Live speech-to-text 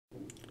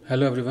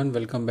Hello everyone,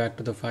 welcome back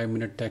to the 5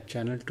 Minute Tech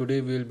channel.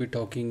 Today we will be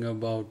talking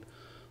about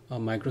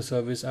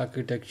microservice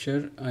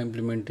architecture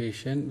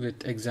implementation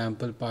with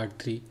example part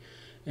 3.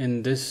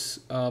 In this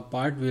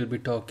part we will be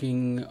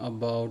talking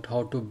about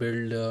how to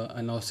build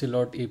an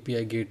Ocelot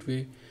API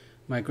Gateway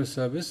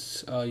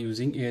Microservice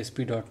using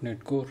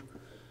ASP.NET Core.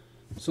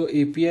 So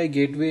API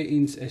Gateway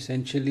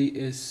essentially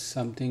is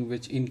something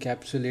which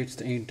encapsulates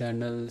the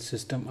internal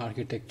system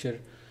architecture,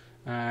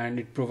 and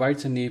it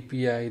provides an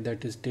API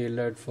that is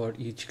tailored for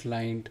each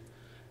client.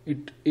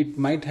 It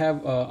might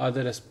have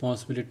other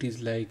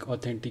responsibilities like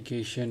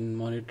authentication,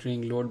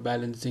 monitoring, load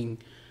balancing,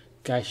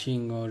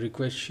 caching, or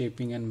request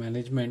shaping and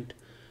management,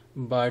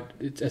 but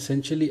it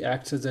essentially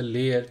acts as a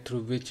layer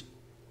through which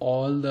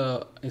all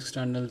the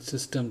external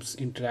systems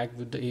interact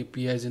with the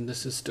APIs in the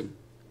system.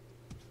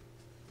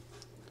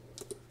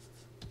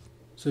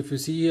 So if you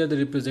see here the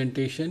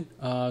representation,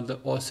 the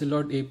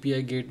Ocelot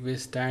API Gateway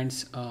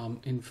stands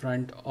in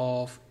front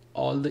of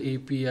all the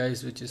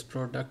APIs, which is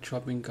product,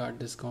 shopping cart,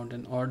 discount,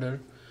 and order,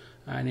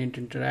 and it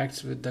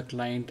interacts with the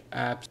client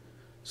apps.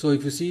 So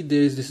if you see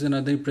this is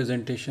another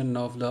presentation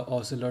of the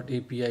Ocelot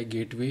API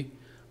Gateway,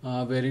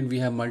 wherein we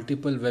have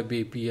multiple web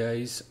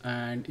APIs,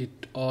 and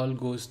it all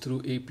goes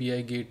through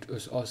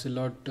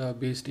Ocelot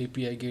based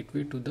API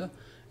Gateway to the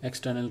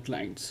external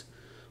clients.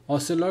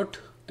 Ocelot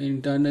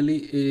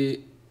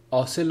internally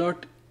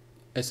Ocelot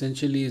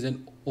essentially is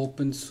an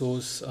open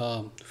source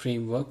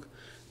framework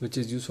which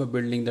is used for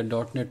building the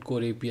 .NET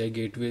Core API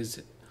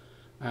gateways,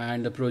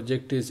 and the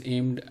project is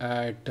aimed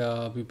at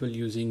people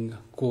using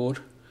Core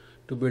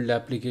to build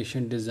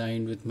application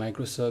design with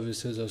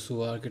microservices or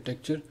SUA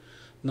architecture.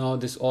 Now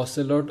this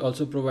Ocelot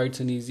also provides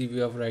an easy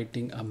way of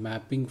writing a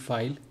mapping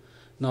file.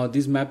 Now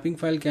this mapping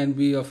file can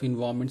be of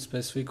environment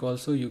specific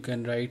also. You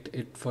can write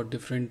it for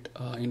different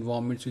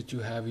environments which you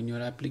have in your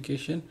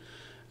application,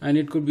 and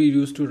it could be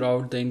used to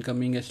route the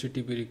incoming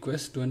HTTP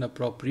request to an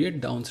appropriate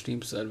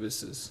downstream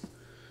services.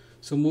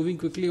 So moving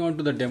quickly on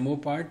to the demo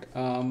part,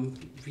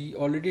 we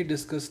already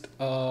discussed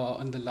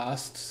in the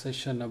last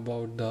session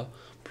about the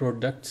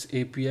products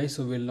API,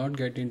 so we'll not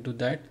get into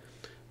that.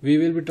 We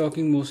will be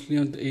talking mostly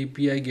on the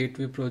API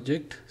Gateway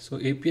project. So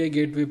API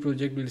Gateway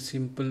project will be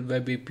simple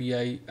web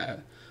API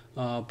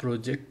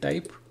project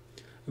type,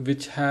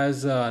 which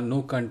has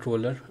no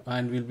controller,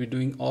 and we'll be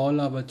doing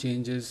all our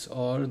changes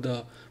or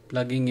the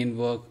plugging in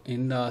work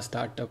in the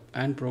startup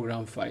and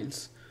program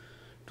files.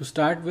 To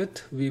start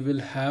with, we will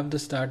have the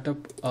startup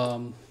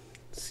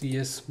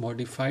CS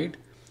modified.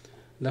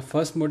 The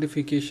first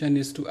modification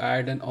is to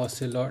add an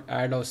Ocelot.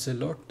 Add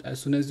Ocelot.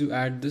 As soon as you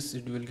add this,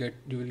 you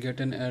will get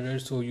an error.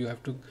 So you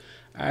have to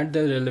add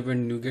the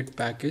relevant NuGet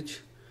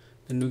package.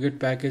 The NuGet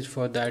package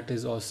for that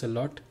is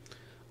Ocelot,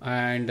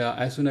 and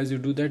as soon as you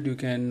do that, you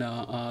can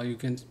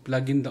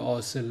plug in the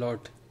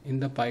Ocelot in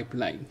the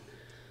pipeline.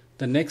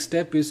 The next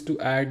step is to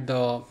add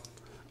the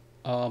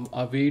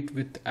await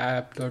with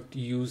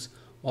app.use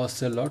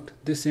Ocelot.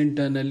 This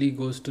internally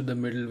goes to the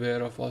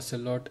middleware of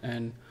Ocelot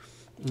and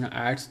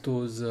adds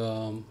those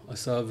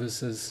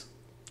services.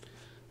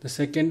 The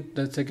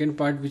second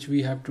part which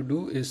we have to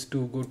do is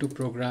to go to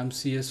program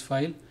CS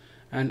file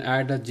and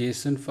add a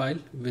JSON file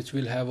which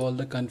will have all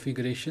the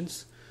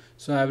configurations.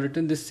 So I have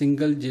written this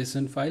single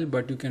JSON file,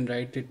 but you can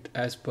write it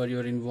as per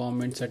your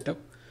environment setup.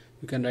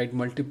 You can write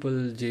multiple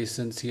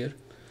JSONs here.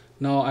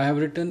 Now I have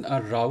written a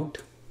route.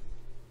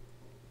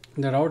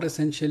 The route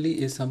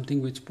essentially is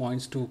something which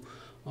points to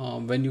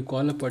when you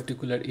call a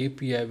particular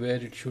API where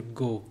it should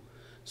go.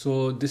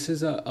 So this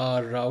is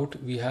a route.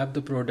 We have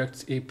the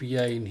products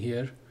API in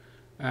here,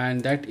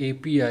 and that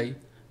API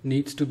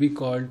needs to be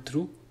called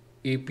through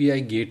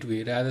API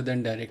Gateway rather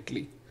than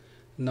directly.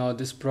 Now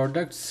this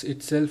products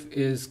itself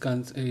is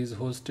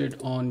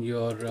hosted on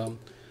your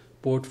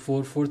port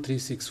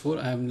 44364.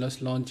 I am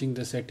just launching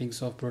the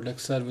settings of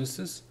product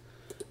services,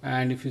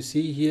 and if you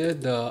see here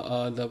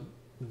the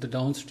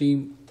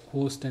downstream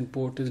host and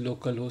port is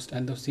localhost,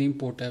 and the same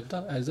port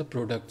as the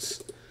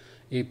products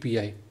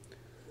API.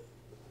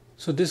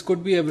 So this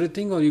could be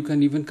everything, or you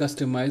can even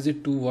customize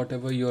it to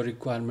whatever your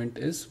requirement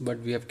is, but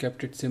we have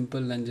kept it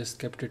simple and just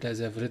kept it as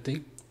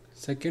everything.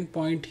 Second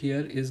point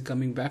here is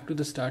coming back to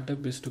the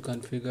startup is to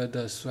configure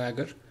the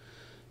Swagger.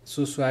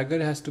 So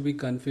Swagger has to be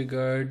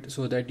configured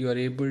so that you are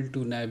able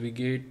to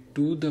navigate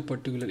to the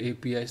particular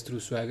APIs through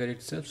Swagger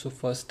itself. So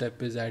first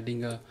step is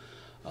adding a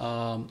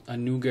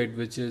NuGet,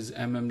 which is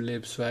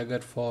mmlib Swagger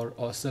for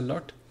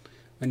Ocelot.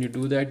 When you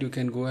do that, you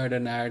can go ahead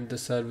and add the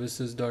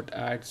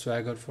services.add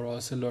Swagger for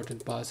Ocelot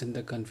and pass in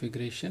the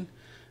configuration.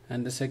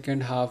 And the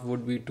second half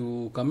would be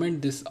to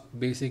comment this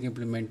basic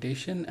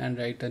implementation and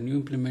write a new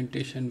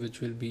implementation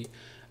which will be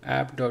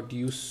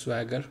app.use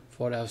Swagger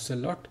for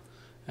Ocelot,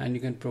 and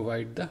you can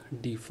provide the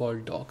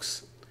default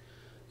docs.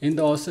 In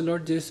the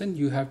Ocelot JSON,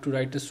 you have to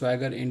write the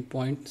Swagger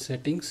endpoint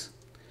settings,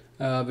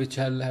 which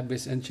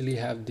essentially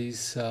have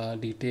these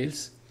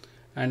details,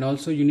 and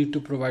also you need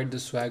to provide the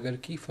Swagger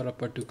key for a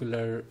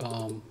particular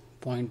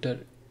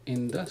pointer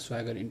in the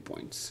Swagger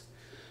endpoints.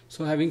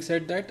 So having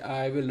said that,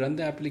 I will run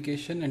the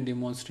application and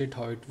demonstrate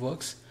how it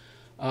works.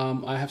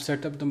 I have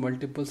set up the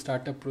multiple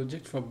startup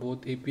project for both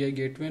API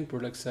Gateway and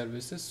product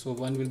services. So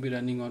one will be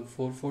running on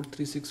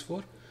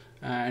 44364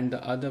 and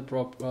the other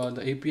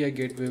the API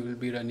Gateway will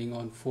be running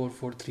on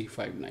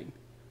 44359.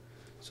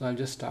 So I'll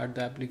just start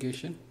the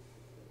application.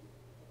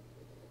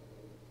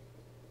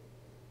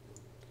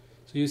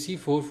 So you see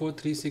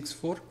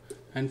 44364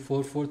 and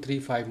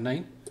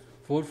 44359.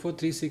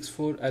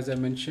 44364, as I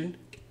mentioned,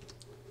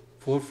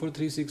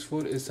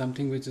 44364 is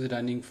something which is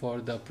running for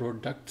the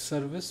product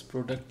service,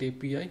 product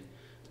API,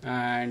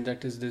 and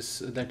that is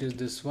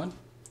this one.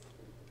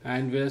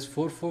 And whereas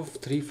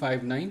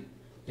 44359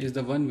 is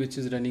the one which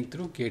is running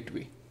through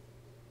gateway.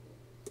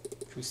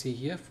 If you see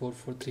here,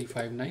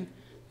 44359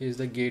 is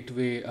the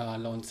gateway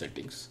launch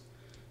settings.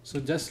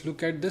 So just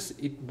look at this,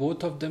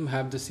 both of them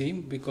have the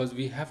same, because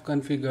we have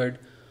configured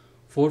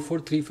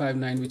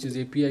 44359, which is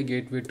API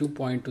Gateway, to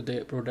point to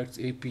the products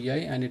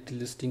API, and it is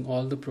listing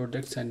all the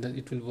products, and then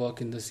it will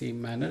work in the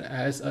same manner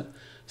as a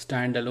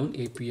standalone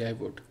API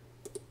would.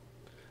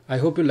 I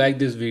hope you like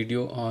this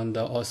video on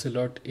the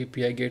Ocelot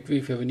API Gateway.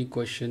 If you have any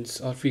questions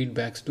or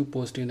feedbacks, do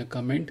post in a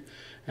comment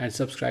and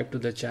subscribe to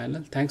the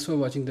channel. Thanks for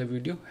watching the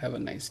video. Have a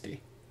nice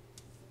day.